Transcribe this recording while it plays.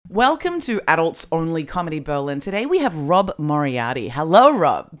Welcome to Adults Only Comedy Berlin. Today we have Rob Moriarty. Hello,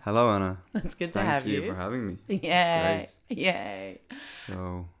 Rob. Hello, Anna. It's good to have you. Thank you for having me. Yay. Yay.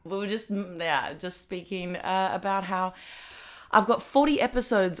 So, We were just speaking about how I've got 40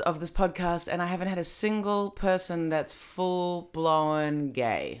 episodes of this podcast and I haven't had a single person that's full-blown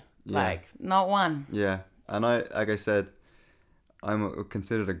gay. Yeah. Like, not one. yeah. And like I said, I'm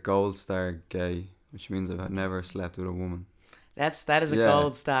considered a gold star gay, which means I've never slept with a woman. That is a Yeah.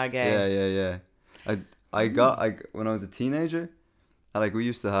 gold star gay. Yeah. I when I was a teenager, we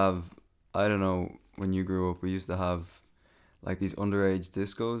used to have, I don't know, when you grew up, we used to have like these underage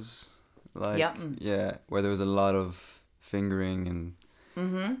discos. Yep. Yeah, where there was a lot of fingering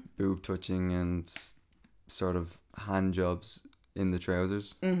and boob touching and sort of hand jobs in the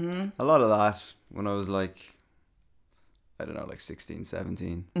trousers. A lot of that when I was like, I don't know, like 16,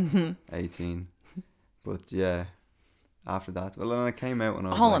 17, 18. But yeah, after that, well, then I came out when I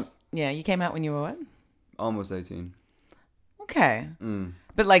was Hold on. Yeah, you came out when you were what? almost 18. Okay.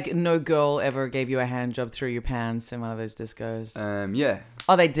 But like no girl ever gave you a hand job through your pants in one of those discos? Yeah.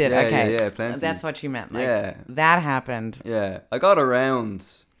 Oh, they did? Yeah, Okay. yeah, plenty. That's what you meant. Like, Yeah. That happened. Yeah. I got around,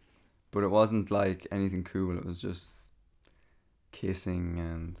 but it wasn't like anything cool. It was just kissing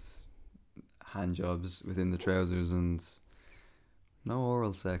and hand jobs within the trousers and no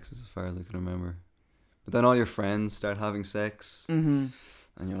oral sex as far as I can remember. But then all your friends start having sex, and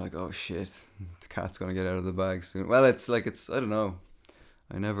you're like, "Oh shit, the cat's gonna get out of the bag soon." Well, it's I don't know.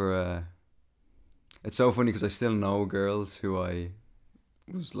 I never. It's so funny because I still know girls who I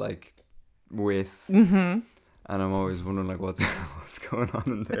was like with, and I'm always wondering like what's going on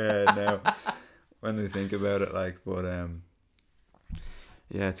in their head now when they think about it. But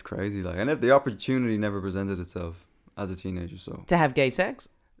yeah, it's crazy. Like, and if the opportunity never presented itself as a teenager, so. To have gay sex?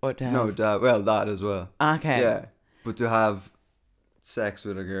 Or to have... No, that as well. Okay. Yeah, but to have sex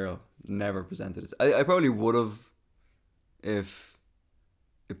with a girl never presented itself. I probably would have if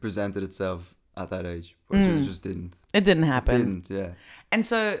it presented itself at that age, but it just didn't. It didn't happen. It didn't, yeah. And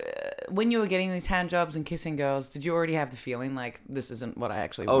so when you were getting these hand jobs and kissing girls, did you already have the feeling like this isn't what I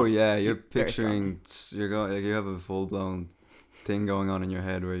actually want? Oh yeah, you're Very picturing, you're going, like, you have a full blown thing going on in your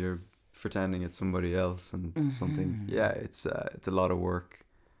head where you're pretending it's somebody else and something. Yeah, it's a lot of work.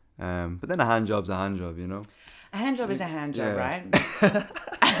 But then a hand job's a hand job, you know? A hand job is a hand job, Yeah. right?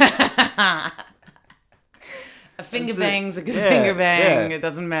 A finger bang's a good finger bang. Yeah. It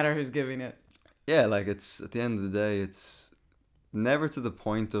doesn't matter who's giving it. Yeah, like it's at the end of the day, it's never to the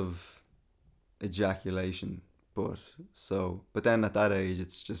point of ejaculation, but then at that age,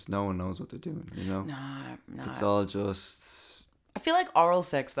 it's just no one knows what they're doing, you know? No. It's all just... I feel like oral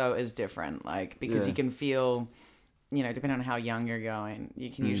sex though is different, like because Yeah. you can feel, you know, depending on how young you're going, you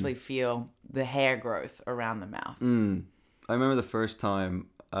can usually feel the hair growth around the mouth. I remember the first time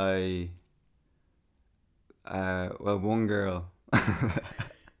one girl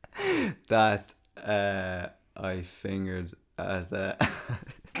that I fingered at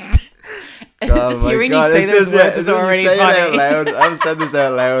Just hearing you say those words is already say funny. It out loud. I haven't said this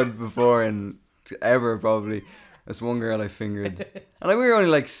out loud before and ever probably. This one girl I fingered, and we were only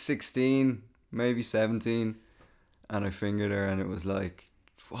like 16, maybe 17, and I fingered her, and it was like,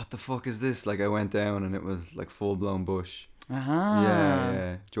 what the fuck is this? Like I went down, and it was like full blown bush.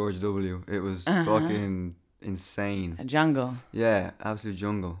 Yeah, George W. It was fucking insane. A jungle. Yeah, absolute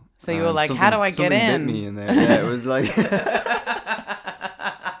jungle. So you were like, how do I get in? Something bit me in there. Yeah, it was like...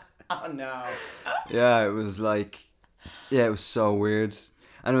 Oh, no. Yeah, it was like... Yeah, it was so weird.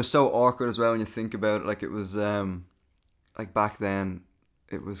 And it was so awkward as well when you think about it. Like, it was... like, back then,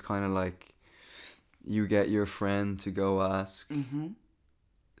 it was kind of like... You get your friend to go ask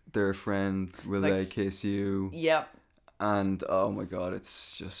their friend, will Like they kiss you? Yep. And, oh my God,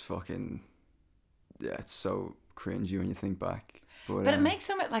 it's just fucking... Yeah, it's so cringy when you think back. But it makes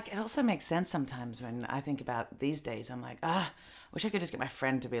it also makes sense sometimes when I think about these days. I'm like, wish I could just get my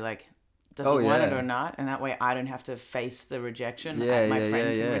friend to be like, does he want it or not? And that way I don't have to face the rejection. My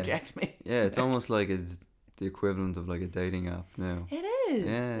friend can reject me. Yeah, it's almost like it's the equivalent of like a dating app now. It is.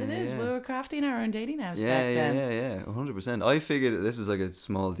 Yeah, it is. yeah. We were crafting our own dating apps back Yeah, then. 100%. I figured this is like a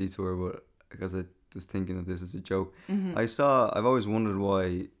small detour, but because I was thinking of this as a joke. I've always wondered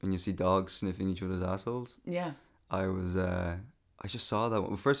why when you see dogs sniffing each other's assholes. Yeah. I just saw that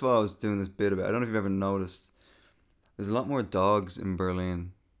one. First of all, I was doing this bit about, I don't know if you've ever noticed, there's a lot more dogs in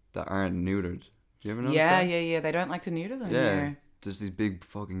Berlin that aren't neutered. Do you ever notice that? Yeah. They don't like to neuter them Yeah. here. There's these big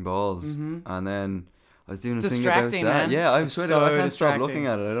fucking balls. And then I was doing It's a thing about that. distracting, man. Yeah, I It's swear so I can't stop distracting. looking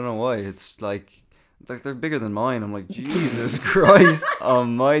at it. I don't know why. It's like they're bigger than mine. I'm like, Jesus Christ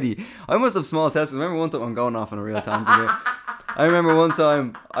almighty. I must have small testicles. Remember one time I'm going off on a real tangent here. I I remember one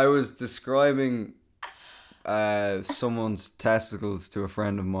time I was describing someone's testicles to a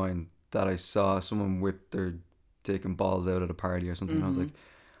friend of mine that I saw. Someone whipped their dick and balls out at a party or something. Mm-hmm.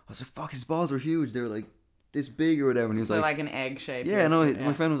 I was like, fuck, his balls were huge. They were like this big or whatever. And he was like an egg shape. Yeah, no,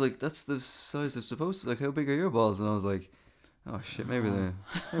 my friend was like, that's the size they're supposed to. Like, how big are your balls? And I was like, oh shit, maybe they're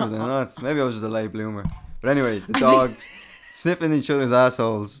not. Maybe I was just a late bloomer. But anyway, the dogs sniffing each other's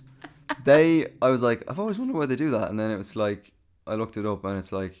assholes. I was like, I've always wondered why they do that. And then it was like, I looked it up and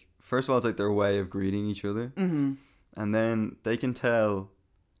it's like, first of all, it's like their way of greeting each other. Mm-hmm. And then they can tell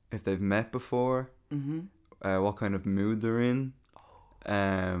if they've met before, what kind of mood they're in,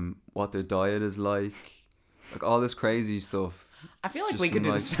 what their diet is like all this crazy stuff. I feel like we could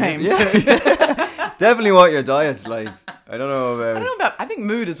do the same. Yeah. Definitely what your diet's like. I don't know about... I think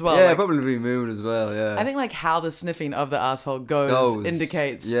mood as well. Yeah, like, probably mood as well, yeah. I think like how the sniffing of the asshole goes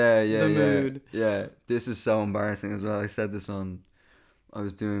indicates the mood. Yeah, this is so embarrassing as well. I said this I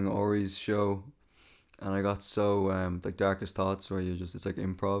was doing Ori's show and I got so, like Darkest Thoughts where it's like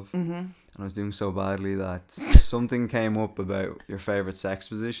improv. Mm-hmm. And I was doing so badly that something came up about your favourite sex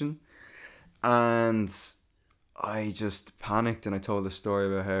position. And I just panicked and I told a story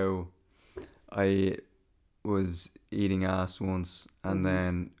about how I was eating ass once and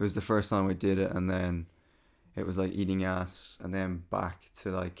then it was the first time I did it and then it was like eating ass and then back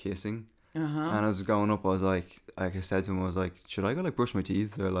to like kissing. And I was going up, I said to him, I was like, should I go like brush my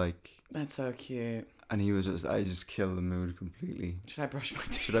teeth or like... That's so cute. And he was I just killed the mood completely. Should I brush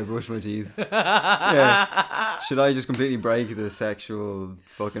my teeth? Yeah. Should I just completely break the sexual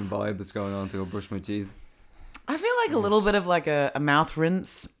fucking vibe that's going on to go brush my teeth? I feel like a little bit of like a mouth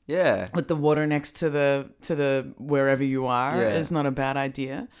rinse. Yeah. With the water next to the wherever you are is not a bad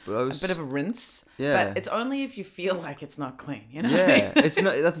idea. A bit of a rinse. Yeah. But it's only if you feel like it's not clean, you know? Yeah. It's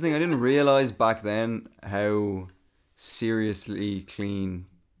not. That's the thing. I didn't realize back then how seriously clean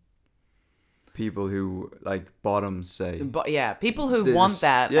people who like bottoms say. People who want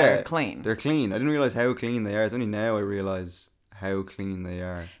that are clean. They're clean. I didn't realize how clean they are. It's only now I realize how clean they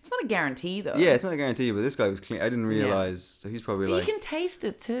are. It's not a guarantee though. Yeah, it's not a guarantee, but this guy was clean. I didn't realize, so he's probably but like... you can taste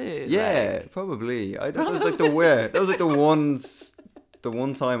it too. Yeah, like... probably. That was like the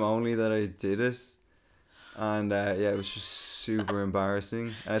one time only that I did it. And it was just super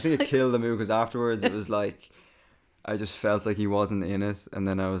embarrassing. And I think it killed the mood because afterwards it was like, I just felt like he wasn't in it. And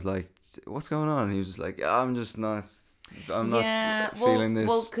then I was like, what's going on? And he was just like, I'm not feeling this.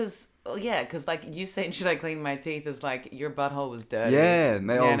 Well, because like you saying, should I clean my teeth is like your butthole was dirty. Yeah,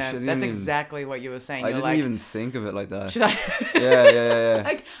 that's exactly what you were saying. I didn't even think of it like that. Should I? Yeah.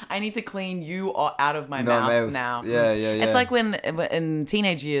 Like I need to clean you out of my mouth now. Yeah. It's like when in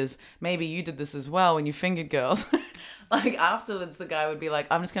teenage years, maybe you did this as well when you fingered girls. Like afterwards, the guy would be like,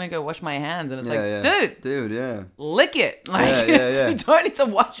 "I'm just gonna go wash my hands," and it's dude, yeah, lick it. Like you don't need to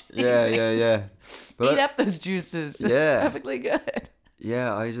wash it. Yeah. But eat up those juices. It's perfectly good.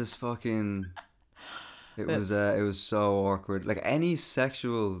 Yeah, I just fucking... It was so awkward. Like, any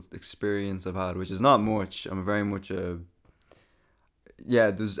sexual experience I've had, which is not much, I'm very much a...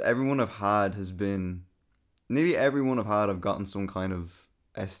 Yeah, everyone I've had has been... Nearly everyone I've had, I've gotten some kind of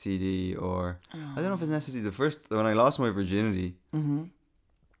STD or... I don't know if it's an STD. The first... When I lost my virginity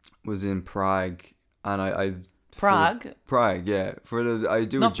was in Prague, and I Prague? Prague, yeah. I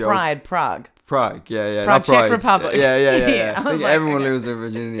do not a joke... Not Pride, Prague. Prague, yeah. Prague, Czech Republic. Yeah. I think everyone loses their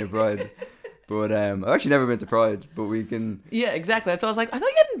virginity at Pride. But I've actually never been to Pride, but we can... Yeah, exactly. So I was like, I thought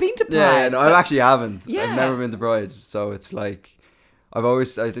you hadn't been to Pride. Yeah, no, I actually haven't. Yeah. I've never been to Pride. So it's like... I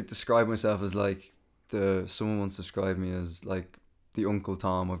think, described myself as like... Someone once described me as like the Uncle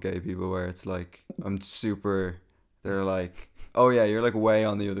Tom of gay people, where it's like, I'm super... They're like, oh yeah, you're like way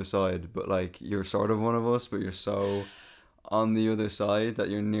on the other side, but like, you're sort of one of us, but you're so... on the other side that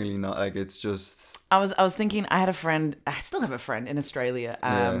you're nearly not, like, it's just... I was thinking, I still have a friend in Australia,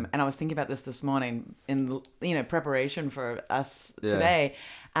 and I was thinking about this morning in, preparation for us today.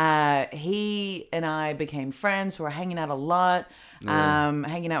 He and I became friends. We were hanging out a lot,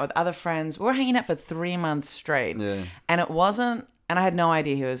 hanging out with other friends. We were hanging out for 3 months straight. Yeah. And it wasn't, and I had no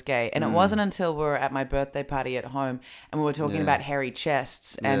idea he was gay. And it wasn't until we were at my birthday party at home and we were talking about hairy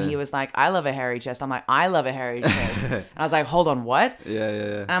chests. And he was like, I love a hairy chest. I'm like, I love a hairy chest. And I was like, hold on, what?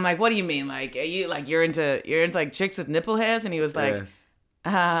 Yeah. And I'm like, what do you mean? Like, are you like, you're into like chicks with nipple hairs? And he was like,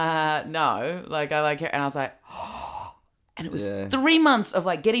 no, like I like hair. And I was like, and it was 3 months of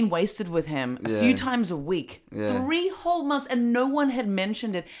like getting wasted with him a few times a week. 3 whole months, and no one had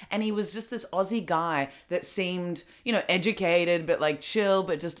mentioned it. And he was just this Aussie guy that seemed, educated, but like chill,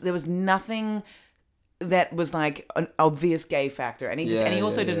 but just there was nothing that was like an obvious gay factor, and he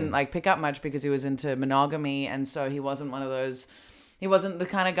also didn't like pick up much because he was into monogamy, and so he wasn't one of those. He wasn't the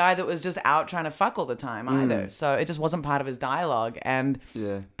kind of guy that was just out trying to fuck all the time either. So it just wasn't part of his dialogue, and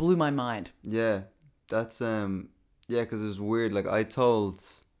blew my mind. Yeah, that's because it was weird. Like I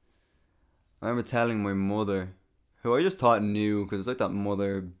remember telling my mother, who I just thought knew, because it's like that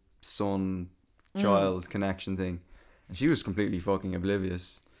mother son child connection thing, and she was completely fucking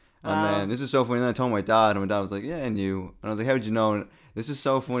oblivious. And then this is so funny. And then I told my dad, and my dad was like, "Yeah, I knew." And I was like, "How'd you know?" And this is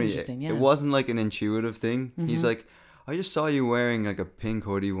so funny. It wasn't like an intuitive thing. He's like, "I just saw you wearing like a pink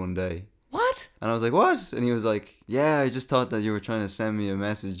hoodie one day." What? And I was like, "What?" And he was like, "Yeah, I just thought that you were trying to send me a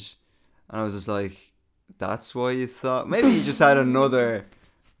message." And I was just like, "That's why you thought?" Maybe he just had another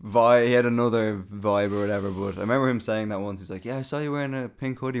vibe. He had another vibe or whatever. But I remember him saying that once. He's like, "Yeah, I saw you wearing a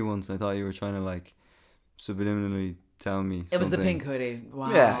pink hoodie once, and I thought you were trying to like subliminally tell me something." It was the pink hoodie.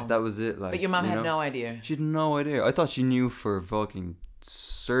 Wow. Yeah, that was it. Like, but your mum had no idea. She had no idea. I thought she knew for fucking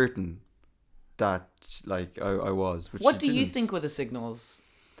certain that like I was. What do you think were the signals?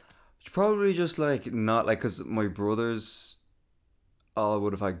 Probably just like not like, because my brothers all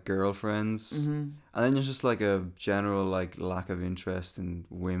would have had girlfriends, and then there's just like a general like lack of interest in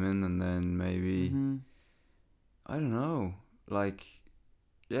women, and then maybe I don't know, like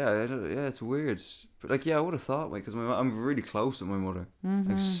it's weird, but like I would have thought, like, because I'm really close with my mother,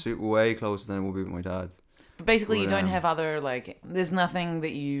 like way closer than I would be with my dad. But basically, you don't have other like. There's nothing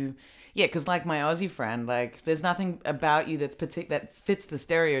that you. Yeah, because like my Aussie friend, like there's nothing about you that fits the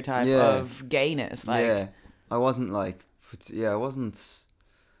stereotype of gayness. Like, I wasn't like, I wasn't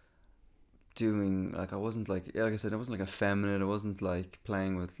doing like, I wasn't like, like I said, I wasn't like effeminate. I wasn't like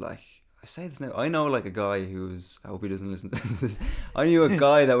playing with like. I say this now. I know like a guy who's. I hope he doesn't listen to this. I knew a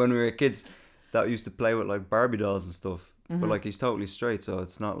guy that when we were kids, that used to play with like Barbie dolls and stuff. But like he's totally straight, so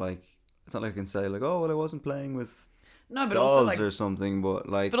it's not like I can say like, oh well, I wasn't playing with. No, but dolls also like, or something, but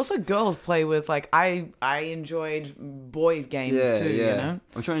like. But also, girls play with like I enjoyed boy games too. You know.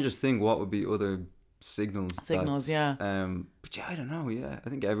 I'm trying to just think what would be other signals. Signals, but I don't know. Yeah, I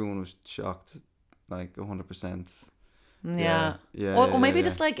think everyone was shocked, like 100%. Yeah. Or maybe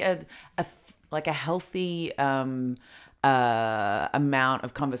just like a healthy amount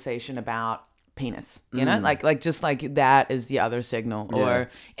of conversation about penis, you know, like just like that is the other signal. Or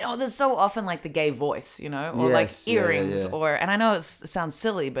there's so often like the gay voice, or like earrings, or, and I know it sounds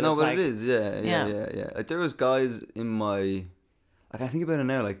silly, but it is. Yeah. Like there was guys in my, like I think about it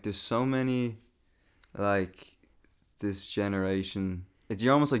now, like there's so many, like this generation.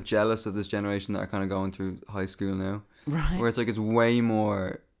 You're almost like jealous of this generation that are kind of going through high school now, right? Where it's like it's way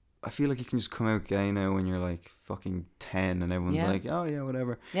more. I feel like you can just come out gay now when you're like fucking 10 and everyone's like, oh yeah,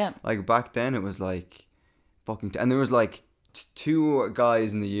 whatever. Yeah. Like back then it was like fucking, and there was like two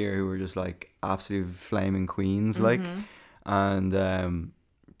guys in the year who were just like absolute flaming queens, like, and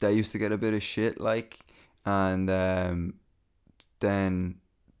they used to get a bit of shit, like, and then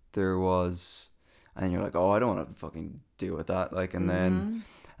there was, and you're like, oh, I don't want to fucking deal with that, like, and then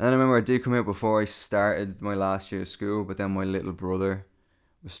I remember I did come out before I started my last year of school, but then my little brother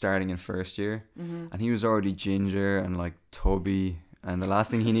was starting in first year, and he was already ginger and like tubby, and the last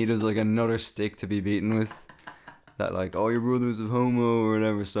thing he needed was like another stick to be beaten with, that like, oh, your brother's a homo or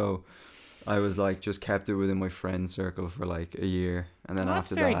whatever. So I was like, just kept it within my friend circle for like a year, and then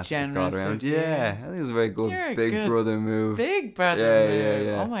after that it got around. I think it was a very good big brother move. Big brother move.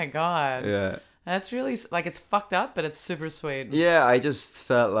 Yeah. Oh my god. Yeah. That's really like, it's fucked up, but it's super sweet. Yeah, I just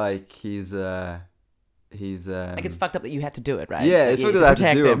felt like he's like, it's fucked up that you had to do it, right? Yeah, it's fucked up that I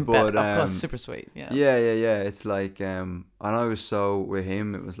had to do it, but of course, super sweet. Yeah. It's like, and I was so with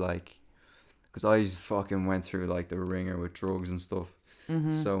him, it was like, because I fucking went through like the ringer with drugs and stuff.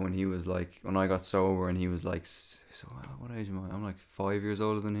 So when he was like, when I got sober, and he was like, so what age am I? I'm like 5 years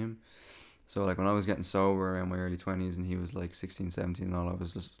older than him. So like when I was getting sober in my early 20s, and he was like 16, 17 and all, I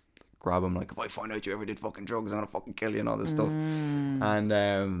was just grab him like, if I find out you ever did fucking drugs, I'm gonna fucking kill you and all this stuff.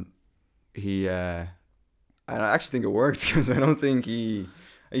 And he I actually think it worked, because I don't think he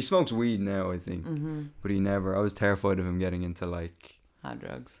smokes weed now, I think, but he never. I was terrified of him getting into like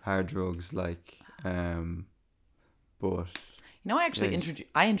hard drugs, like but I actually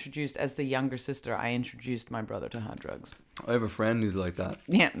introduced as the younger sister. I introduced my brother to hard drugs. I have a friend who's like that.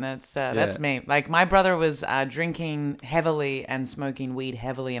 Yeah, that's me. Like my brother was drinking heavily and smoking weed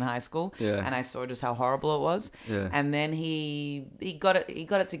heavily in high school, and I saw just how horrible it was. Yeah. And then he got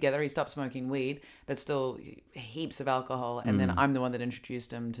it together. He stopped smoking weed, but still heaps of alcohol. And then I'm the one that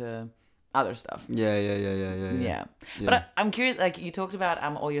introduced him to other stuff. Yeah. But I'm curious. Like you talked about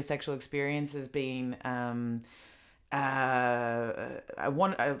all your sexual experiences being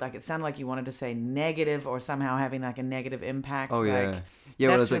like it sounded like you wanted to say negative or somehow having like a negative impact. Oh yeah, like, yeah. That's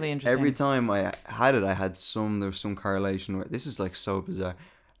Well, it's really like interesting. every time I had it, I had there was some correlation where this is like so bizarre.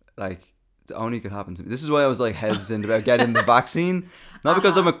 Like it only could happen to me. This is why I was like hesitant about getting the vaccine. Not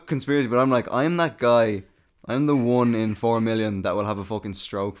because I'm a conspiracy, but I'm like, I'm that guy. I'm the 1 in 4 million that will have a fucking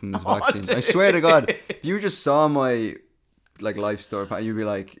stroke from this vaccine. Dude. I swear to God, if you just saw my like life story, you'd be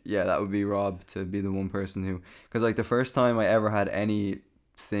like, yeah, that would be Rob to be the one person who, because like the first time I ever had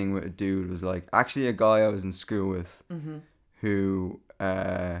anything with a dude was like actually a guy I was in school with, who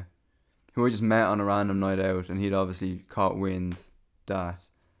I just met on a random night out, and he'd obviously caught wind that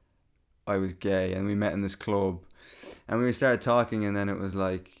I was gay, and we met in this club, and we started talking, and then it was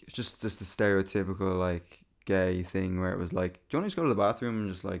like just a stereotypical like gay thing where it was like, do you want to just go to the bathroom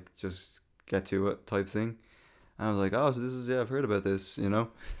and just get to it type thing. And I was like, oh, so this is, yeah, I've heard about this, you know.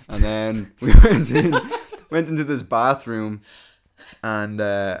 And then we went into this bathroom, and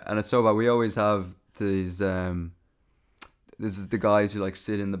it's so bad. We always have these this is the guys who like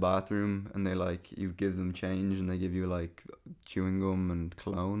sit in the bathroom, and they like, you give them change, and they give you like chewing gum and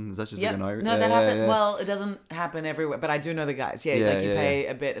cologne. Is that just like an Irish? No, that happens. Well, it doesn't happen everywhere, but I do know the guys. Yeah, like you pay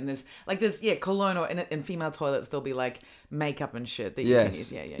a bit, and there's cologne, or in female toilets there'll be like makeup and shit that you can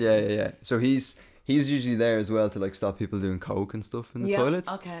use. Yeah. So he's usually there as well to like stop people doing coke and stuff in the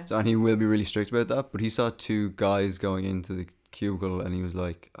toilets. Okay. So, and he will be really strict about that. But he saw 2 guys going into the cubicle, and he was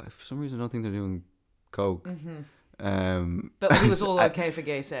like, for some reason I don't think they're doing coke. But he was all okay for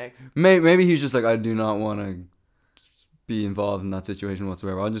gay sex. Maybe he's just like, I do not want to be involved in that situation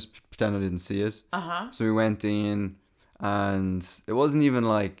whatsoever. I'll just pretend I didn't see it. So we went in, and it wasn't even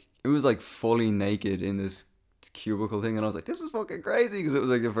like, it was like fully naked in this cubicle thing, and I was like, this is fucking crazy, because it was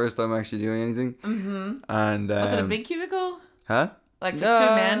like the first time actually doing anything. And was it a big cubicle? Huh? Like for 2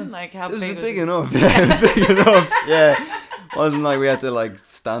 men? Like how big was big enough. Yeah, it was big enough. Yeah. Wasn't like we had to like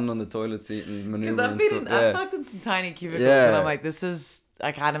stand on the toilet seat and maneuver and stuff. I've fucked in some tiny cubicles, and I'm like, this is,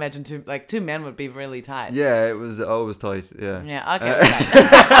 I can't imagine 2 men would be really tight. Yeah, it was always tight. Yeah. Yeah. Okay.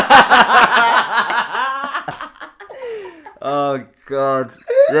 Oh God.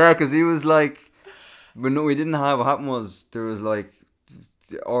 Yeah, because he was like, but no, we didn't have. What happened was there was like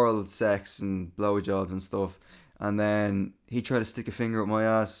oral sex and blowjobs and stuff. And then he tried to stick a finger up my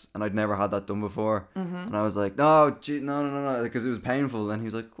ass, and I'd never had that done before. And I was like, no, because it was painful. And he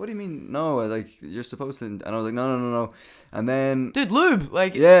was like, what do you mean? No, like, you're supposed to. And I was like, no. And then, dude, lube,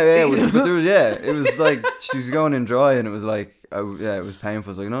 like, yeah. But there was, it was like she was going in dry, and it was like, it was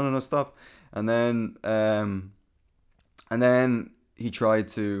painful. I was like, no, stop. And then he tried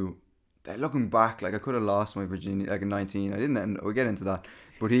to. Looking back, like I could have lost my virginity, like at 19. I didn't. We'll get into that,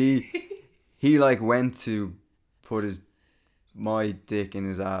 but he like went to put my dick in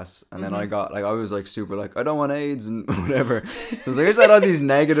his ass, and then I got like, I was like super like, I don't want AIDS and whatever. So it's like I just had all these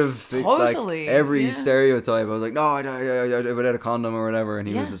negative things, totally, like every stereotype. I was like, no, I without a condom or whatever, and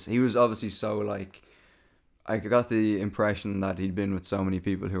he was obviously so like, I got the impression that he'd been with so many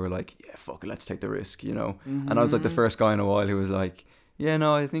people who were like, yeah, fuck it, let's take the risk, you know. And I was like the first guy in a while who was like, yeah,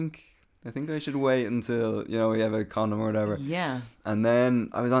 no, I think I should wait until, you know, we have a condom or whatever. Yeah. And then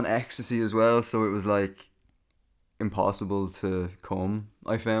I was on ecstasy as well, so it was like impossible to come,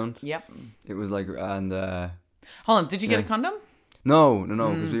 I found. Yep. It was like, and hold on, did you get a condom? No,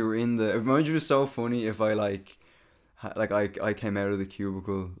 because we were in the, it was so funny if I like I came out of the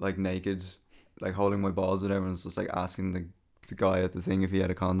cubicle like naked, like holding my balls, whatever, and it's just like asking the guy at the thing if he had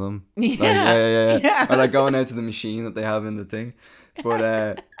a condom. Yeah. Or like going out to the machine that they have in the thing.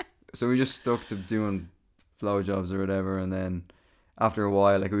 But so we just stuck to doing blowjobs or whatever, and then after a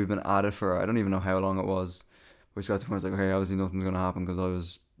while, like we've been at it for, I don't even know how long it was. We just got to the point, like, okay, obviously nothing's going to happen because I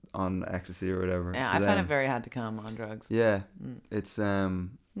was on ecstasy or whatever. Yeah, so I find it very hard to come on drugs. Yeah, it's near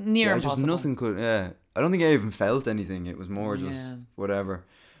impossible. Just nothing could. Yeah, I don't think I even felt anything. It was more just whatever,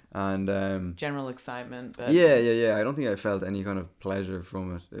 and general excitement. But yeah. I don't think I felt any kind of pleasure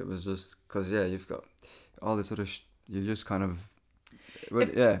from it. It was just because you've got all this sort of you just kind of.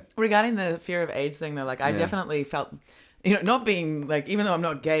 Regarding the fear of AIDS thing, though, like I definitely felt. You know, not being like, even though I'm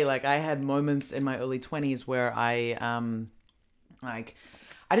not gay, like I had moments in my early 20s where I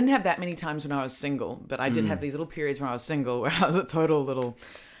didn't have that many times when I was single, but I did have these little periods when I was single where I was a total little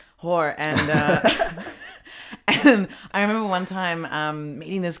whore. And and I remember one time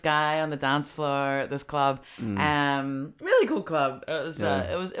meeting this guy on the dance floor at this club, really cool club.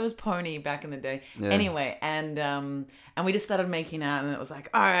 It was Pony back in the day. Yeah. Anyway, and we just started making out, and it was like,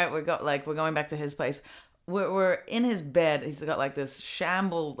 all right, we're going back to his place. We're in his bed. He's got like this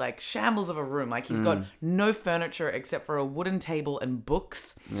shambles of a room. Like he's got no furniture except for a wooden table and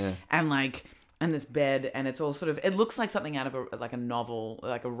books. Yeah. And like and this bed, and it's all sort of, it looks like something out of a novel,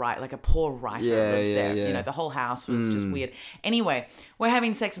 like a poor writer lives there. Yeah. You know, the whole house was just weird. Anyway, we're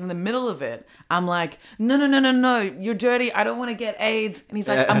having sex in the middle of it. I'm like, no, you're dirty. I don't want to get AIDS. And he's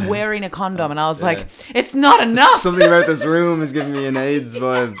like, I'm wearing a condom. And I was like, it's not enough. Something about this room is giving me an AIDS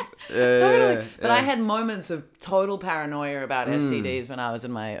vibe. Totally. But I had moments of total paranoia about STDs when I was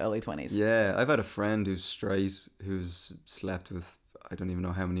in my early 20s. Yeah, I've had a friend who's straight who's slept with I don't even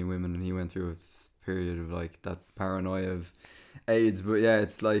know how many women, and he went through a period of like that paranoia of AIDS. But yeah,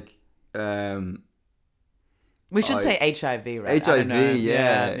 it's like we should say HIV, right? HIV,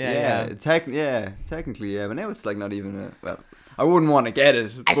 yeah. Technically, yeah. But now it's like not even I wouldn't want to get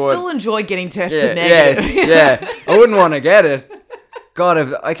it. I still enjoy getting tested negative. Yes, I wouldn't want to get it. God,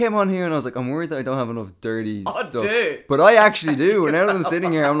 if I came on here and I was like, I'm worried that I don't have enough dirty stuff. Dude. But I actually do. And now that I'm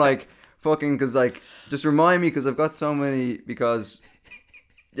sitting here, I'm like, fucking, because like, just remind me, because I've got so many, because,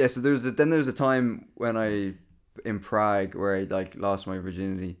 yeah, so there's a time when in Prague, where I like lost my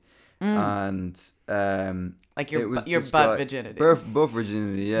virginity. And, like your butt virginity. Butt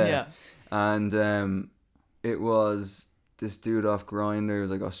virginity, yeah. Yeah. And, it was this dude off Grindr, he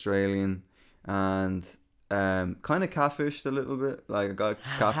was like Australian, and, kind of catfished a little bit. Like I got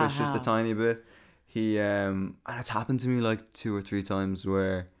catfished just a tiny bit. He and it's happened to me like 2 or 3 times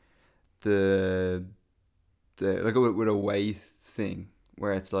where the like with a weight thing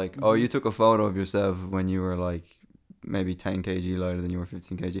where it's like, oh, you took a photo of yourself when you were like maybe 10 kg lighter than you were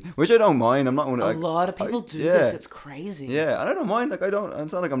 15 kg, which I don't mind. I'm not one of, a lot of people do this. It's crazy. Yeah, and I don't mind. Like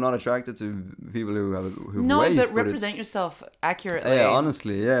it's not like I'm not attracted to people who no, weight, but represent yourself accurately. Yeah,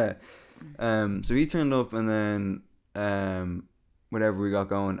 honestly, yeah. So he turned up, and then whatever we got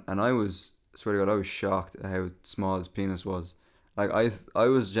going, and I swear to God, I was shocked at how small his penis was. Like I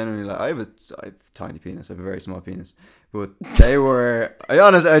was generally like, I have a tiny penis, I have a very small penis, but they were. I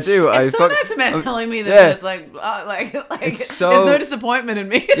do. It's so nice a man telling me that it's like it's so, there's no disappointment in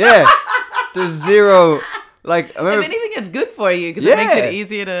me. Yeah, there's zero. Like, I remember, if anything, it's good for you because it makes it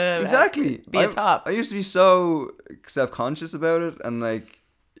easier to be a top. I used to be so self-conscious about it, and like.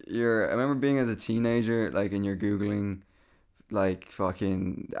 I remember being as a teenager, like, and you're Googling, like,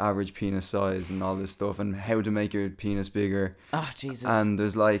 fucking average penis size and all this stuff and how to make your penis bigger. Oh, Jesus. And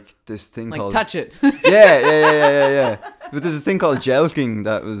there's, like, this thing called... touch it. Yeah. But there's this thing called Jelking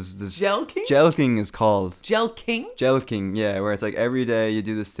that was this... Jelking? Jelking is called. Jelking? Jelking, yeah, where it's, like, every day you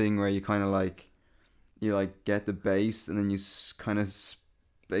do this thing where you kind of, like, you, like, get the base and then you kind of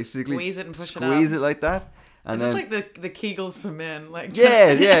basically... Squeeze it and push it up. Squeeze it like that. And is this like the Kegels for men? Like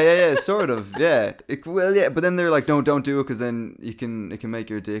yeah, sort of, yeah. But then they're like, don't do it because then it can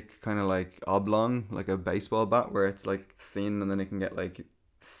make your dick kind of like oblong, like a baseball bat, where it's like thin, and then it can get like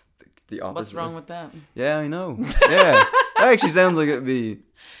the opposite. What's wrong with that? Yeah, I know. Yeah, that actually sounds like it'd be.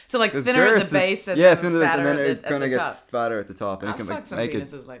 So like thinner at the base, and then thinner and then it kind of gets fatter at the top, and I've it can fucked some make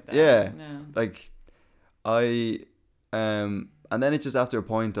penises it like that. Yeah, like and then it's just after a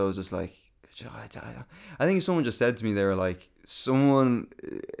point I was just like. I think someone just said to me, they were like, someone,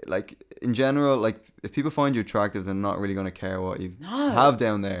 like, in general, like, if people find you attractive, they're not really going to care what you have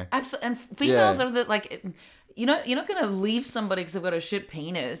down there. Absolutely. And females are like, you're not going to leave somebody because they've got a shit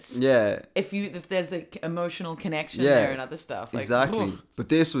penis. Yeah. If there's the emotional connection there and other stuff. Like, exactly. Oof. But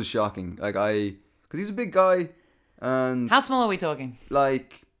this was shocking. Like, because he's a big guy. And how small are we talking?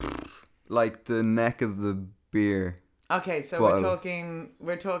 Like the neck of the beer. Okay, so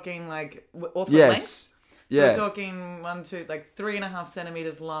we're talking like also length. So we're talking 3.5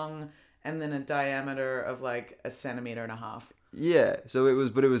 centimeters long, and then a diameter of like 1.5 centimeters. Yeah. So it was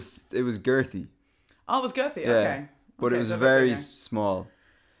girthy. Oh, it was girthy. Yeah. Okay. But it was very small.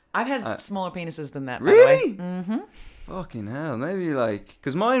 I've had smaller penises than that. Really? By the way. Mm-hmm. Fucking hell. Maybe like,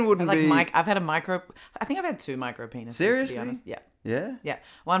 because mine wouldn't be. I've had a micro. I think I've had 2 micro penises. Seriously? To be honest. Yeah. Yeah? Yeah.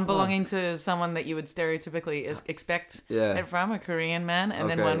 One belonging to someone that you would stereotypically expect it from, a Korean man, and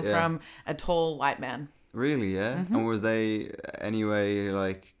then one from a tall white man. Really, yeah? Mm-hmm. And was they anyway,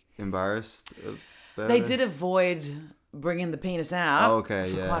 like, embarrassed about They it? did avoid bringing the penis out for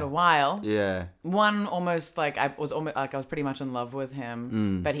quite a while. Yeah. One almost, like, I was pretty much in love with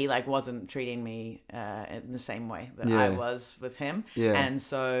him, but he, like, wasn't treating me in the same way that I was with him. Yeah. And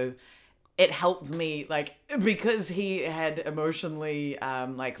so... it helped me, like, because he had emotionally,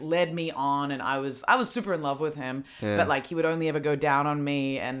 like, led me on, and I was super in love with him, but, like, he would only ever go down on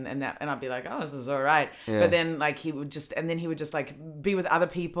me, and I'd be like, oh, this is all right, but then, like, he would just like be with other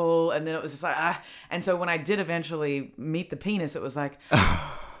people, and then it was just like, and so when I did eventually meet the penis, it was like,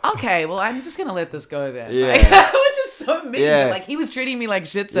 okay, well, I'm just gonna let this go then, which is so mean, like, he was treating me like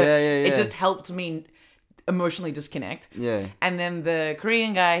shit, so it just helped me emotionally disconnect. Yeah. And then the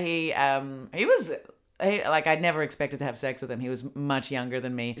Korean guy, he was like, I'd never expected to have sex with him. He was much younger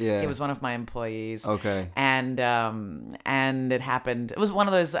than me. Yeah. He was one of my employees. Okay. And it happened. It was one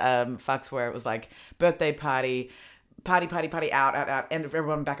of those fucks where it was like birthday party, out, and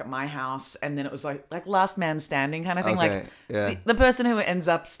everyone back at my house, and then it was like last man standing kind of thing. Okay, Like yeah. the person who ends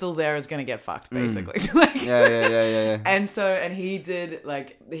up still there is gonna get fucked, basically. Like, Yeah. And he did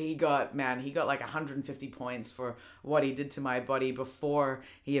he got like 150 points for what he did to my body before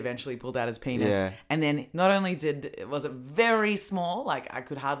he eventually pulled out his penis. Yeah. And then not only was it very small, like I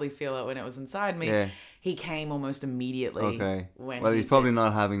could hardly feel it when it was inside me. Yeah. He came almost immediately. Okay. When he's probably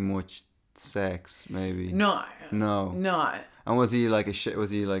not having much sex, maybe. No. And was he like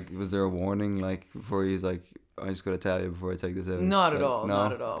was there a warning like before he's like, I just gotta tell you before I take this out? Not at all.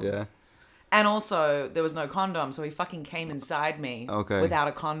 Not at all. Yeah. And also there was no condom, so he fucking came inside me without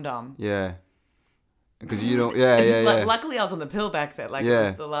a condom. Yeah. Because you don't. Yeah. Luckily, I was on the pill back then. Like, it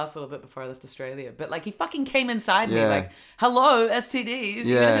was the last little bit before I left Australia. But like, he fucking came inside me. Like, hello, STDs.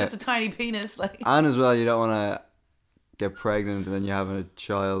 You're gonna think it's a tiny penis. Like, and as well, you don't want to get pregnant and then you have a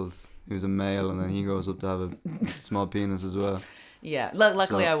child who's a male and then he grows up to have a small penis as well. Yeah.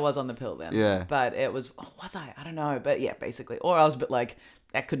 Luckily, I was on the pill then. Yeah. But it was. Was I? I don't know. But yeah, basically. Or I was a bit like,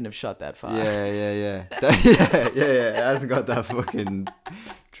 I couldn't have shot that far. Yeah. It hasn't got that fucking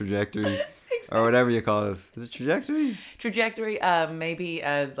trajectory. Exactly. Or whatever you call it. Is it trajectory? Trajectory, maybe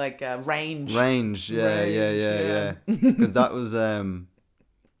like range. Range, yeah. Because that was,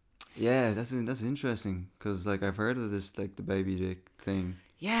 that's interesting. Because like I've heard of this, like the baby dick thing.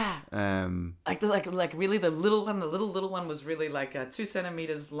 Yeah. Like really the little one was really like 2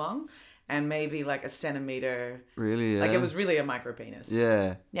 centimeters long. And maybe like a centimeter. Really? Yeah. Like it was really a micro penis.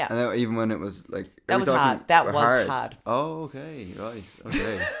 Yeah. Yeah. And then even when it was like. That was hard. That was hard. Oh, okay. Right.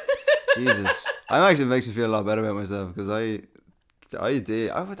 Okay. Jesus. It makes me feel a lot better about myself because I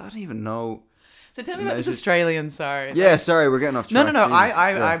don't even know. So tell me about this Australian, sorry. Yeah, sorry, we're getting off track. No.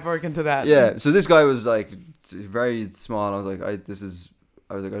 I broke into that. Yeah. So this guy was like very small. And I was like, I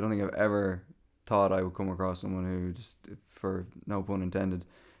don't think I've ever thought I would come across someone who just, for no pun intended,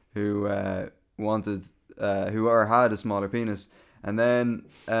 who wanted who had a smaller penis. And then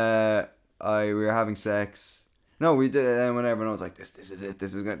we were having sex. No, we did, and when everyone was like, this is it,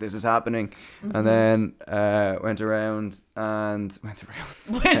 this is happening. Mm-hmm. And then went around the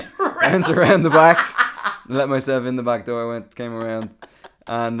back, let myself in the back door, came around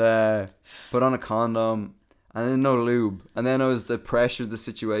and put on a condom and then no lube. And then the pressure of the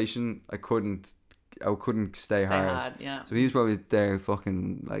situation, I couldn't stay hard. Yeah. So he was probably there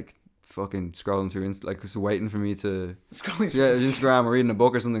fucking scrolling through just waiting for me to Instagram or reading a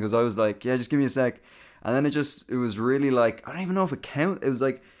book or something, because I was like, yeah, just give me a sec. And then it was really like, I don't even know if it counts. It was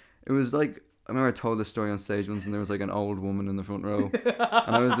like I remember I told this story on stage once, and there was like an old woman in the front row,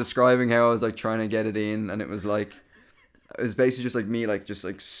 and I was describing how I was like trying to get it in, and it was basically just like me just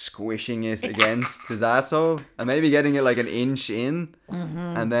squishing it against his asshole and maybe getting it like an inch in,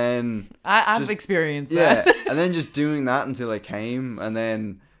 and then I've experienced that. Yeah, and then just doing that until I came, and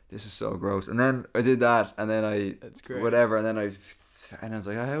then this is so gross, and then I did that, and then that's great. Whatever, and then I was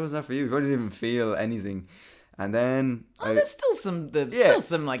like, how was that for you? You probably didn't even feel anything. And then there's still some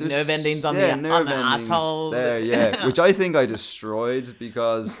like nerve endings on the asshole there, yeah, which I think I destroyed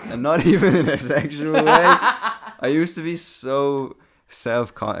because, and not even in a sexual way. I used to be so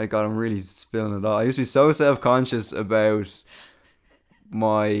God, I'm really spilling it all. I used to be so self-conscious about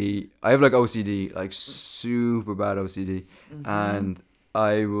I have like OCD, like super bad OCD, and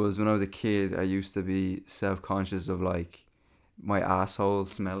when I was a kid, I used to be self-conscious of like my asshole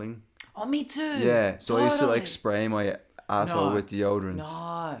smelling. Oh, me too. Yeah, so I used to like spray my asshole with deodorant.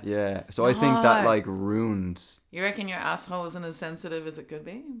 No. Yeah, so I think that like ruined. You reckon your asshole isn't as sensitive as it could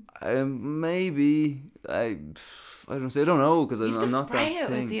be? Maybe. I don't know because I'm not that it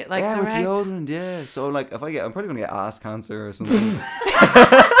thing. With direct. With deodorant. Yeah, so like if I'm probably gonna get ass cancer or something.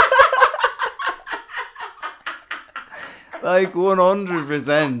 Like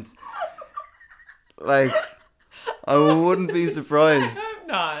 100%. Like I wouldn't be surprised.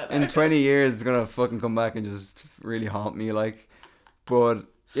 In 20 years, it's gonna fucking come back and just really haunt me. Like, but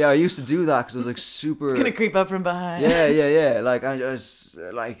yeah, I used to do that because it was like super. It's gonna creep up from behind. Yeah. Like I just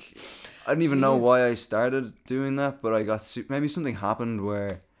like I don't even know why I started doing that, but I got maybe something happened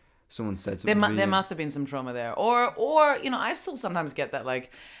where someone said something. There must have been some trauma there, or I still sometimes get that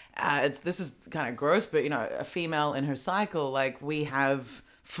like, this is kind of gross, but a female in her cycle, like we have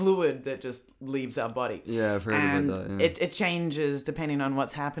fluid that just leaves our body. Yeah, I've heard about that. Yeah. It changes depending on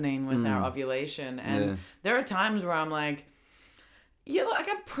what's happening with our ovulation, and there are times where I'm like, Yeah, like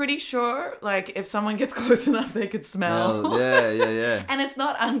I'm pretty sure, like if someone gets close enough, they could smell. Well, yeah. And it's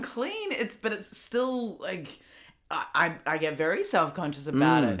not unclean. But it's still like I get very self-conscious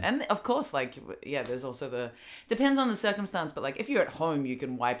about it. And of course, like yeah, there's also depends on the circumstance. But like if you're at home, you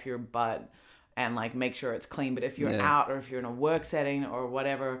can wipe your butt and like make sure it's clean. But if you're out or if you're in a work setting or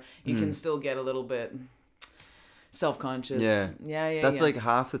whatever, you can still get a little bit self-conscious. Yeah. That's like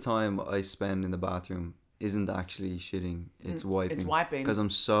half the time I spend in the bathroom isn't actually shitting, it's wiping. It's wiping. Because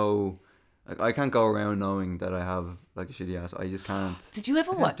I'm so... Like, I can't go around knowing that I have like a shitty ass. I just can't. Did you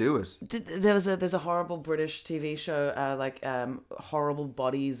ever watch? Do it. There's a horrible British TV show like Horrible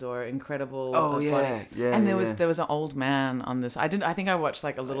Bodies or Incredible. Oh yeah. And there was an old man on this. I think I watched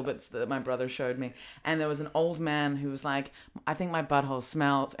like a little bit that my brother showed me, and there was an old man who was like, I think my butthole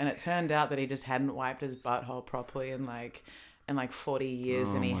smells, and it turned out that he just hadn't wiped his butthole properly in like 40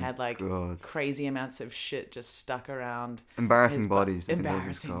 years, and he had like crazy amounts of shit just stuck around. Embarrassing bodies.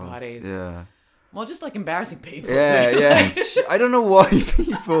 Embarrassing bodies. Yeah. Well, just like embarrassing people. Yeah. I don't know why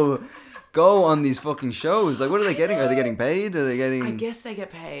people go on these fucking shows. Like, what are they getting? Are they getting paid? Are they getting... I guess they get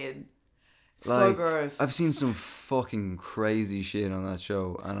paid. It's like, so gross. I've seen some fucking crazy shit on that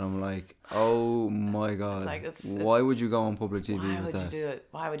show, and I'm like, oh my god. Why would you go on public TV with that?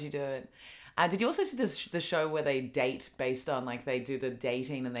 Why would you do it? Did you also see the show where they date based on like they do the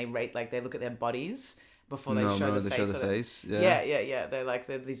dating and they rate, like they look at their bodies before they show the face? Yeah. They're like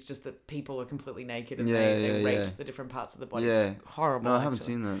these just that people are completely naked and they rate the different parts of the body. Yeah. It's horrible. No, I haven't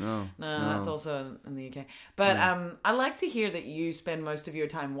seen that. No, that's also in the UK. But I like to hear that you spend most of your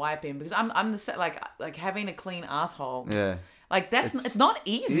time wiping, because I'm the like having a clean asshole. Yeah. Like it's not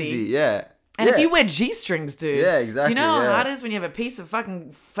easy. Yeah. And if you wear G-strings, dude. Yeah, exactly. Do you know how hard it is when you have a piece of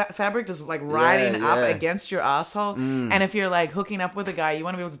fucking fabric just like riding up against your asshole? And if you're like hooking up with a guy, you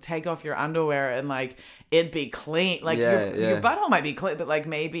want to be able to take off your underwear and like it be clean. Like your butthole might be clean, but like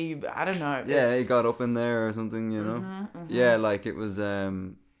maybe, I don't know. Yeah, it got up in there or something, you know? Yeah, like it was...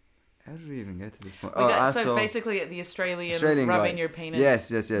 How did we even get to this point? So basically the Australian rubbing your penis. Yes.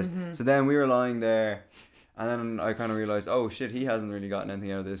 So then we were lying there, and then I kind of realised, oh shit, he hasn't really gotten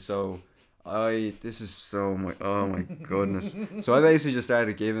anything out of this, so... oh my goodness. So I basically just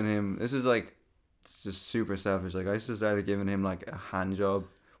started giving him, this is like, it's just super selfish, like I just started giving him like a hand job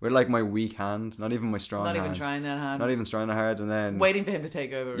with like my weak hand, not even my strong hand. Not even trying that hard. Not even trying that hard, and then... waiting for him to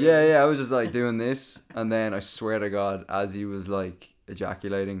take over. Really. Yeah, I was just like doing this, and then I swear to God, as he was like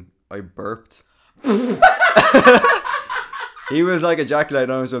ejaculating, I burped. He was like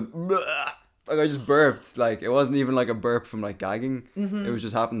ejaculating, and I was like... Like I just burped, like it wasn't even like a burp from like gagging. It was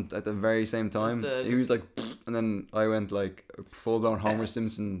just happened at the very same time. He was like, and then I went like full blown Homer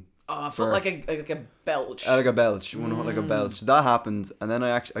Simpson. Like a belch. Like a belch, like a belch. That happened, and then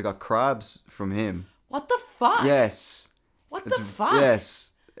I got crabs from him. What the fuck? Yes. What the fuck?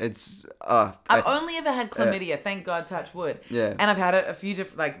 Yes. It's I've only ever had chlamydia, thank God, touch wood. Yeah. And I've had a few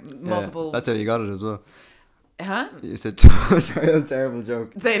different, like multiple. Yeah. That's how you got it as well. Huh? You said, sorry, that was a terrible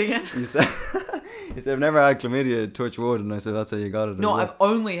joke. Say it again. You said, I've never had chlamydia, touch wood, and I said, that's how you got it. No, I've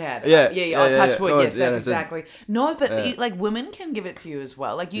only had. Touch wood, yes, that's exactly. No, but like women can give it to you as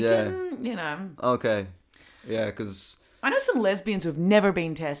well. Like you can, you know. Okay. Yeah, because... I know some lesbians who have never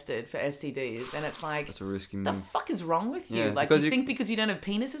been tested for STDs, and it's like... That's a risky move. The fuck is wrong with you? Like, you think because you don't have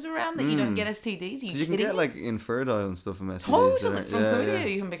penises around that you don't get STDs? You can get, like, infertile and stuff from STDs. Totally. From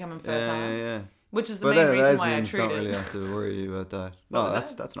chlamydia, you can become infertile. Yeah. Which is the main reason why I treat it. Lesbians don't really have to worry about that. No,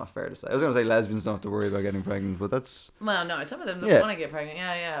 that's not fair to say. I was going to say lesbians don't have to worry about getting pregnant, but that's... Well, no, some of them want to get pregnant.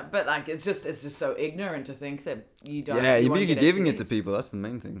 Yeah. But, like, it's just so ignorant to think that you don't... Yeah, you'd be giving it to people. That's the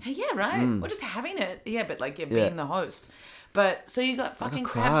main thing. Yeah, right. Or just having it. Yeah, but, like, you're being the host. But, so you got fucking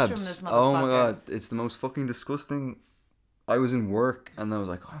crabs from this motherfucker. Oh, my God. It's the most fucking disgusting... I was in work, and I was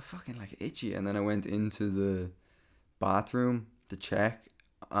like, oh, I'm fucking, like, itchy. And then I went into the bathroom to check,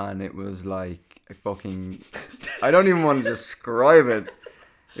 and it was like a fucking... I don't even want to describe it.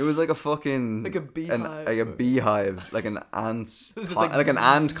 It was like a fucking... Like a beehive. Like a beehive. Like an ant's... like an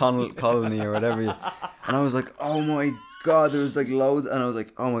ant colony or whatever. And I was like, oh my God, there was like loads. And I was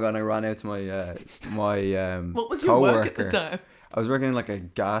like, oh my God, and I ran out to my what was your work at the time? I was working in like a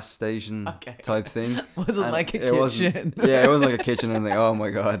gas station type thing. Wasn't like a kitchen. It wasn't like a kitchen. And like, oh my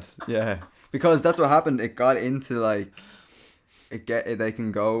God. Yeah. Because that's what happened. It got into like... They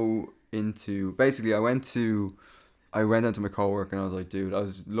can go into... Basically, I went down to my coworker and I was like, dude,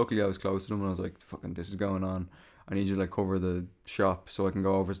 luckily I was close to him, and I was like, fucking, this is going on. I need you to like cover the shop so I can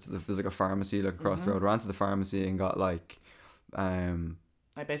go over to there's like a pharmacy like across the road. I ran to the pharmacy and got like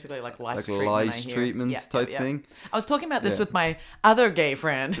I basically like lice treatment type thing. I was talking about this with my other gay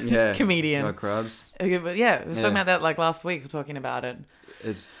friend, comedian. Crabs. But yeah, we was talking about that like last week. We're talking about it.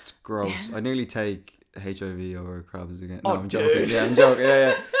 It's gross. I nearly take HIV over crabs again. No, I'm joking. Yeah, I'm joking.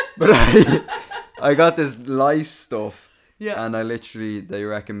 Yeah. But I got this lice stuff. Yeah. And they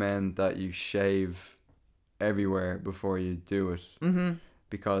recommend that you shave everywhere before you do it. Mm-hmm.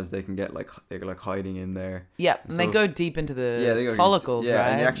 Because they're like hiding in there. Yeah, and so they go deep into the follicles, right? Yeah,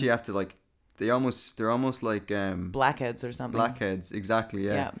 and you actually have to like they're almost like blackheads or something. Blackheads, exactly.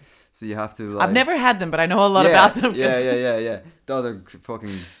 Yeah. So you have to like. I've never had them, but I know a lot about them. Yeah. No, they're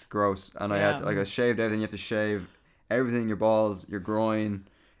fucking gross, and I had to, I shaved everything. You have to shave everything: your balls, your groin,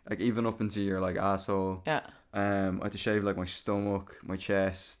 like even up into your like asshole. Yeah. I had to shave like my stomach, my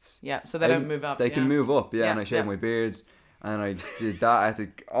chest. Yeah, so they don't move up. They can move up, and I shaved my beard. And I did that. I had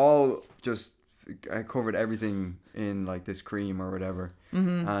to I covered everything in like this cream or whatever,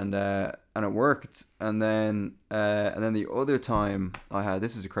 and it worked. And then the other time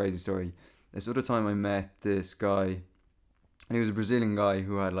this is a crazy story. This other time I met this guy, and he was a Brazilian guy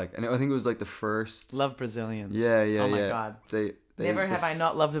who had like, and I think it was like the first. Love Brazilians. Yeah. Oh my god. They never have I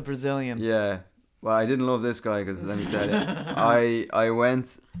not loved a Brazilian. Yeah. Well, I didn't love this guy because let me tell you,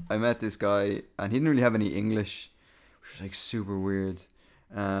 I met this guy and he didn't really have any English. Which was like super weird,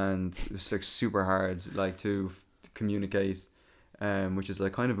 and it was like super hard like to communicate, which is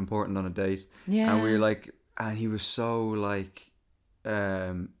like kind of important on a date. Yeah. And we were like, and he was so like,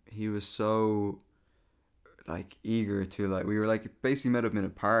 eager to like. We were like basically met up in a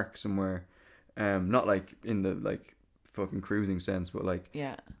park somewhere, not like in the like fucking cruising sense, but like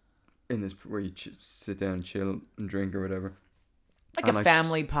in this where you sit down and chill and drink or whatever. Like a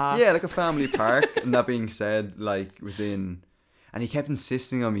family park. Yeah, like a family park. And that being said, like and he kept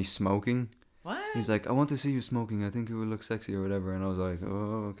insisting on me smoking. What? He's like, I want to see you smoking. I think it would look sexy or whatever. And I was like,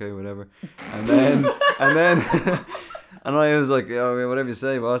 oh, okay, whatever. And then, and I was like, oh, whatever you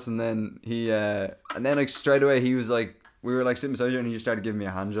say, boss. And then like straight away he was like, we were like sitting beside each other and he just started giving me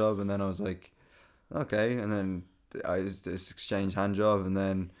a hand job. And then I was like, okay. And then I just exchanged hand job. And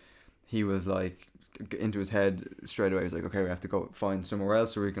then he was like, into his head straight away, he was like, okay, we have to go find somewhere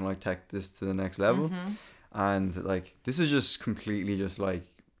else so we can like take this to the next level. And like this is just completely just like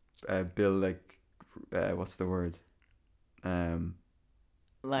build like what's the word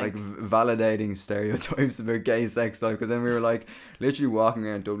like validating stereotypes about gay sex life, because then we were like literally walking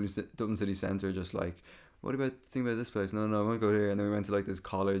around Dublin city centre just like, what about think about this place, no I want to go here. And then we went to like this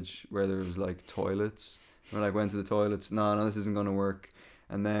college where there was like toilets. We like went to the toilets, no this isn't gonna work.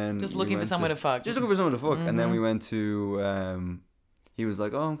 And then just looking for someone to fuck. Just looking for someone to fuck. And then we went to he was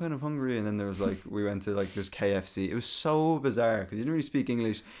like, oh, I'm kind of hungry. And then there was like, we went to like just KFC. It was so bizarre because he didn't really speak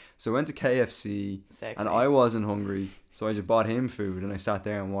English. So I went to KFC. Sexy. And I wasn't hungry. So I just bought him food and I sat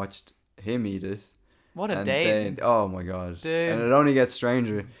there and watched him eat it. What a day. Oh my God. Dude. And it only gets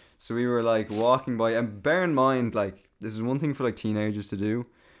stranger. So we were like walking by, and bear in mind, like this is one thing for like teenagers to do,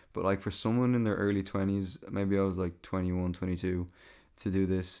 but like for someone in their early 20s, maybe I was like 21, 22, to do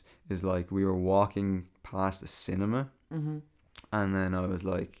this is like we were walking past a cinema, and then I was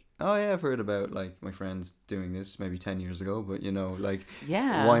like, oh yeah, I've heard about like my friends doing this maybe 10 years ago, but you know, like,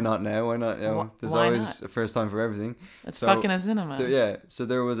 why not now? Why not? You know, there's always a first time for everything. It's fucking a cinema. So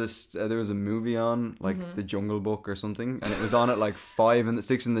there was a movie on like The Jungle Book or something, and it was on at like 5 and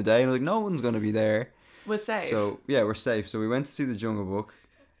 6 in the day, and I was like, no one's gonna be there. We're safe. So yeah, we're safe. So we went to see The Jungle Book.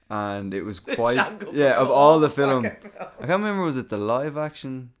 And it was quite of all the film. I can't remember, was it the live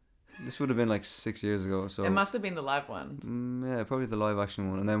action? This would have been like 6 years ago. So it must have been the live one. Yeah, probably the live action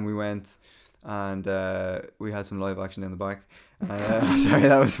one. And then we went and we had some live action in the back. Sorry,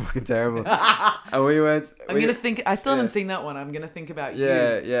 that was fucking terrible. And we went. I'm gonna think. I still haven't seen that one. I'm gonna think about you.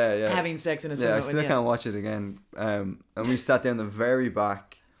 Having sex in a cinema. I still can't watch it again. And we sat down the very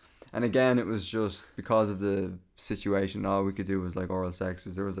back. And again, it was just because of the situation, all we could do was like oral sex.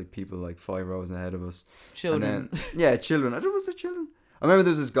 There was like people like 5 rows ahead of us. Children. Children. I don't know, was there children? I remember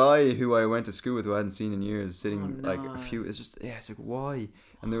there was this guy who I went to school with who I hadn't seen in years, sitting like a few. It's just, it's like, why?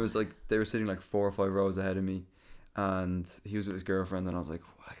 And there was like, they were sitting like 4 or 5 rows ahead of me. And he was with his girlfriend. And I was like,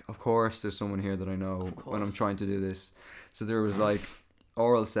 of course there's someone here that I know when I'm trying to do this. So there was like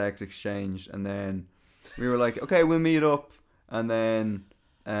oral sex exchanged. And then we were like, okay, we'll meet up. And then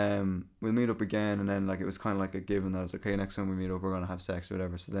we'll meet up again. And then like it was kind of like a given that I was like, okay, next time we meet up we're gonna have sex or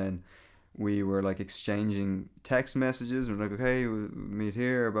whatever. So then we were like exchanging text messages. We're like, okay, we'll meet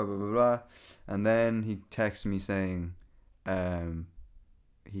here, blah blah blah blah. And then he texts me saying I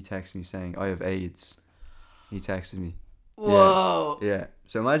have AIDS. He texted me. Whoa. Yeah.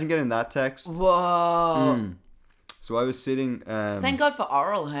 So imagine getting that text. Whoa. So I was sitting. Thank God for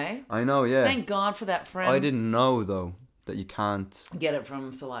oral, hey? I know, yeah. Thank God for that friend. I didn't know though that you can't get it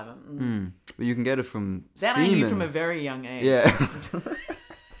from saliva. But you can get it from that semen. I knew from a very young age. Yeah.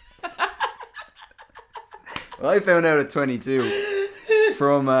 Well, I found out at 22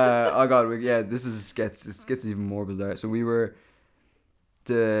 from oh god, this gets even more bizarre. So we were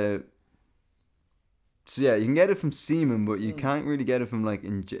you can get it from semen, but you can't really get it from like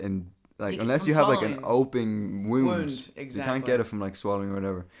unless you have like an open wound. Exactly. You can't get it from like swallowing or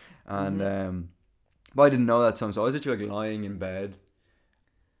whatever. And but I didn't know that time, so I was literally like lying in bed.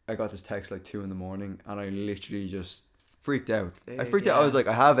 I got this text like 2 a.m, and I literally just freaked out. I freaked out. I was like,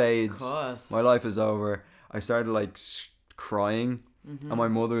 I have AIDS. Of course. My life is over. I started like crying, and my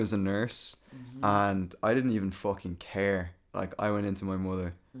mother is a nurse, and I didn't even fucking care. Like I went into my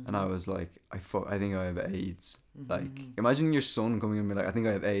mother, and I was like, I think I have AIDS. Like imagine your son coming in and be like, I think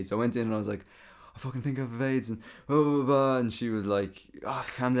I have AIDS. I went in and I was like, I fucking think I have AIDS, and blah, blah, blah. And she was like, oh,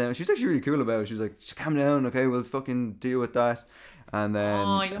 calm down. She was actually really cool about it. She was like, calm down, okay, we'll fucking deal with that. And then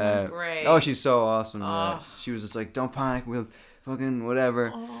your mom's great. Oh, she's so awesome. Yeah. She was just like, don't panic, we'll fucking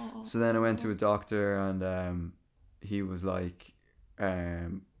whatever. So then I went to a doctor, and he was like, yeah,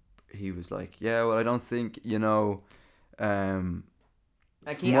 well, I don't think,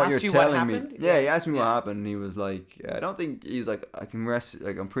 like he asked you what happened? Yeah, he asked me what happened, and he was like, I don't think, he's like, I can rest,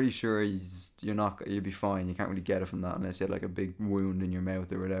 like, I'm pretty sure you'll be fine. You can't really get it from that unless you had like a big wound in your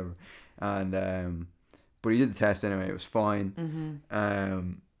mouth or whatever. And but he did the test anyway, it was fine.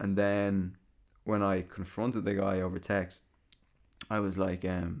 And then when I confronted the guy over text, I was like,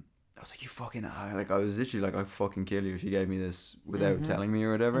 you fucking, like, I was literally like, I'd fucking kill you if you gave me this without telling me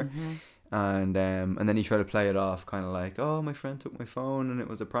or whatever. And then he tried to play it off kind of like, oh, my friend took my phone and it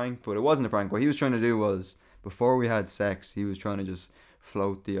was a prank, but it wasn't a prank. What he was trying to do was, before we had sex, he was trying to just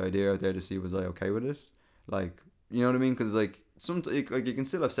float the idea out there to see was I okay with it, like, you know what I mean? Because like like you can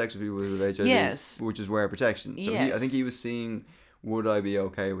still have sex with people with HIV, yes, which is wear protection. So I think he was seeing, would I be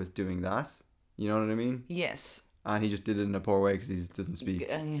okay with doing that? You know what I mean? Yes. And he just did it in a poor way because he doesn't speak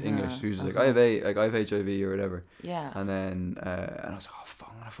English. He was just like, I have HIV or whatever. Yeah. And then and I was like, oh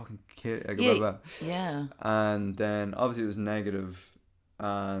fuck, I'm gonna fucking kill it. Yeah. And then obviously it was negative,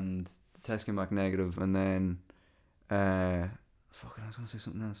 and the test came back negative, and then I was gonna say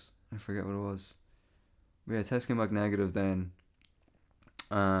something else. I forget what it was. But yeah, test came back negative then,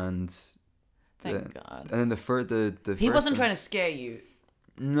 and thank God. And then the he wasn't trying to scare you.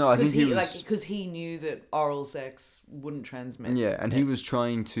 No, I think he was, like, because he knew that oral sex wouldn't transmit. Yeah, and he was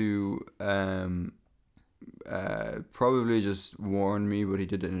trying to probably just warn me, but he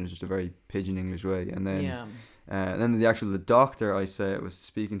did it in just a very pidgin English way. And then then the doctor I was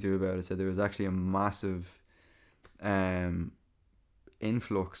speaking to about it said there was actually a massive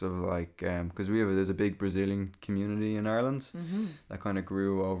influx of like because there's a big Brazilian community in Ireland that kind of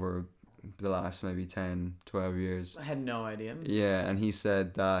grew over the last maybe 10-12 years. I had no idea. Yeah, and he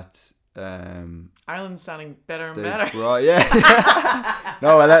said that Ireland's sounding better and better. Right, yeah.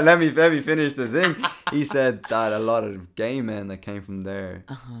 No, let me finish the thing. He said that a lot of gay men that came from there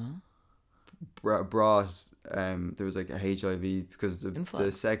brought there was like a HIV, because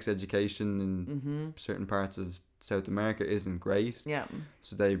the sex education in certain parts of South America isn't great. Yeah.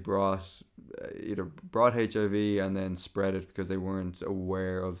 So they either brought HIV and then spread it because they weren't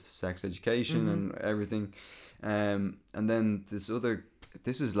aware of sex education and everything. And then this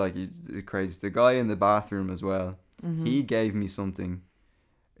is like crazy. The guy in the bathroom as well. He gave me something.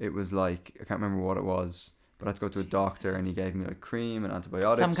 It was like, I can't remember what it was, but I had to go to a doctor, and he gave me like cream and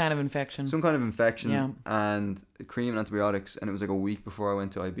antibiotics. Some kind of infection. Yeah. And cream and antibiotics, and it was like a week before I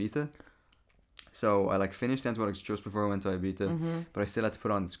went to Ibiza. So I like finished antibiotics just before I went to Ibiza, but I still had to put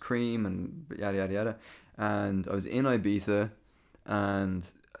on this cream and yada yada yada. And I was in Ibiza, and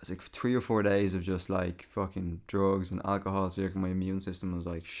it was like 3 or 4 days of just like fucking drugs and alcohol, so my immune system was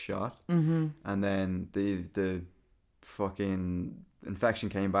like shot. And then the fucking infection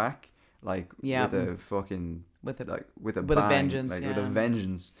came back like with a vengeance, with a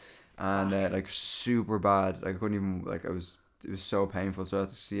vengeance, and like super bad. Like I couldn't even it was so painful. So I had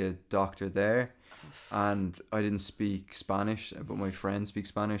to see a doctor there. And I didn't speak Spanish, but my friend speaks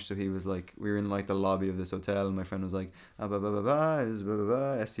Spanish, so he was like, we were in like the lobby of this hotel, and my friend was like,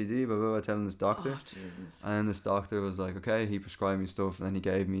 STD, telling this doctor. And this doctor was like, okay, he prescribed me stuff, and then he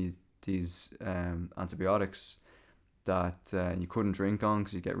gave me these antibiotics that you couldn't drink on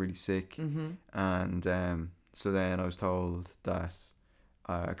because you get really sick. And so then I was told that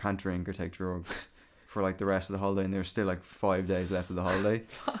I can't drink or take drugs for like the rest of the holiday, and there was still like 5 days left of the holiday.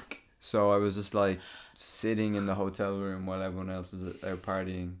 Fuck. So I was just like sitting in the hotel room while everyone else was out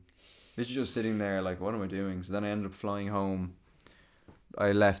partying, literally just sitting there like, what am I doing? So then I ended up flying home.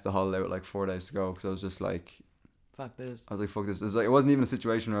 I left the holiday with like 4 days to go because I was just like, fuck this. I was like, fuck this. It wasn't even a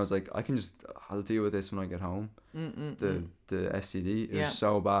situation where I was like, I'll deal with this when I get home. The STD, it was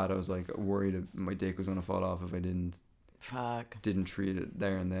so bad. I was like worried that my dick was gonna fall off if I didn't treat it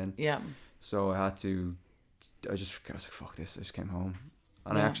there and then. Yeah. So I was like, fuck this. I just came home,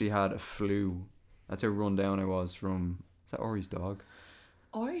 and I actually had a flu. That's how run down I was from. Is that Ori's dog?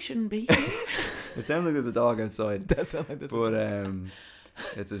 Ori shouldn't be here. It sounds like there's a dog outside. Does sound like there's but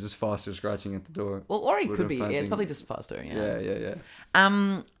it's just Foster scratching at the door. Well, Ori could be. Yeah, it's probably just Foster. Yeah. Yeah.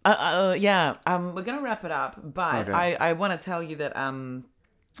 We're gonna wrap it up, but okay. I want to tell you that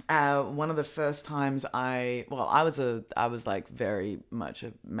one of the first times I was like very much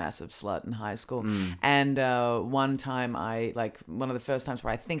a massive slut in high school, and one time one of the first times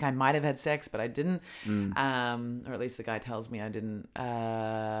where I think I might have had sex but I didn't, or at least the guy tells me I didn't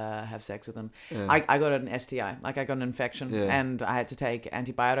have sex with him. I got an STI, like I got an infection, and I had to take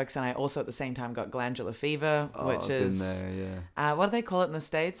antibiotics, and I also at the same time got glandular fever, which is what do they call it in the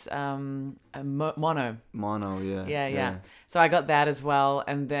States? Mono, yeah. So I got that as well,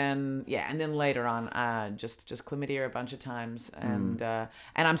 and then later on, just chlamydia a bunch of times, and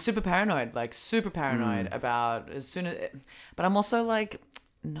I'm super paranoid about as soon as, but I'm also like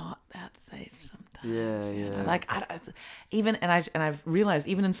not that safe sometimes. Yeah. Like I've realized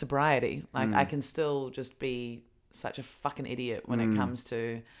even in sobriety, like I can still just be such a fucking idiot when it comes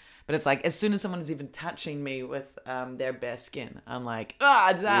to. But it's like as soon as someone is even touching me with their bare skin, I'm like,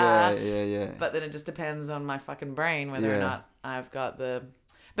 yeah. But then it just depends on my fucking brain whether or not I've got the.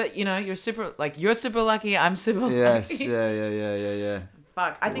 But you're super lucky. I'm super lucky. Yes, yeah.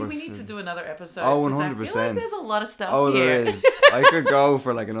 Fuck, I think we need to do another episode. Oh, 100%. I feel like there's a lot of stuff here. Oh, there is. I could go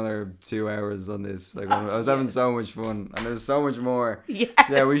for like another 2 hours on this. Like I was having so much fun, and there's so much more. Yes.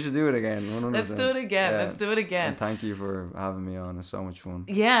 Yeah, we should do it again. 100%. Let's do it again. And thank you for having me on. It's so much fun.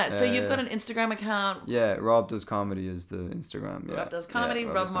 Yeah. So you've got an Instagram account. Yeah, Rob Does Comedy is the Instagram. Yeah. Rob Does Comedy.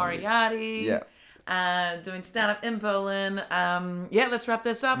 Rob Moriarty. Yeah. Doing stand-up in Berlin. Let's wrap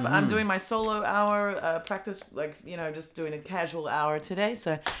this up. I'm doing my solo hour practice, just doing a casual hour today,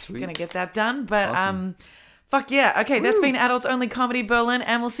 so I'm gonna get that done. But awesome. fuck yeah. Okay, that's been Adults Only Comedy Berlin,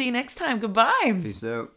 and we'll see you next time. Goodbye. Peace out.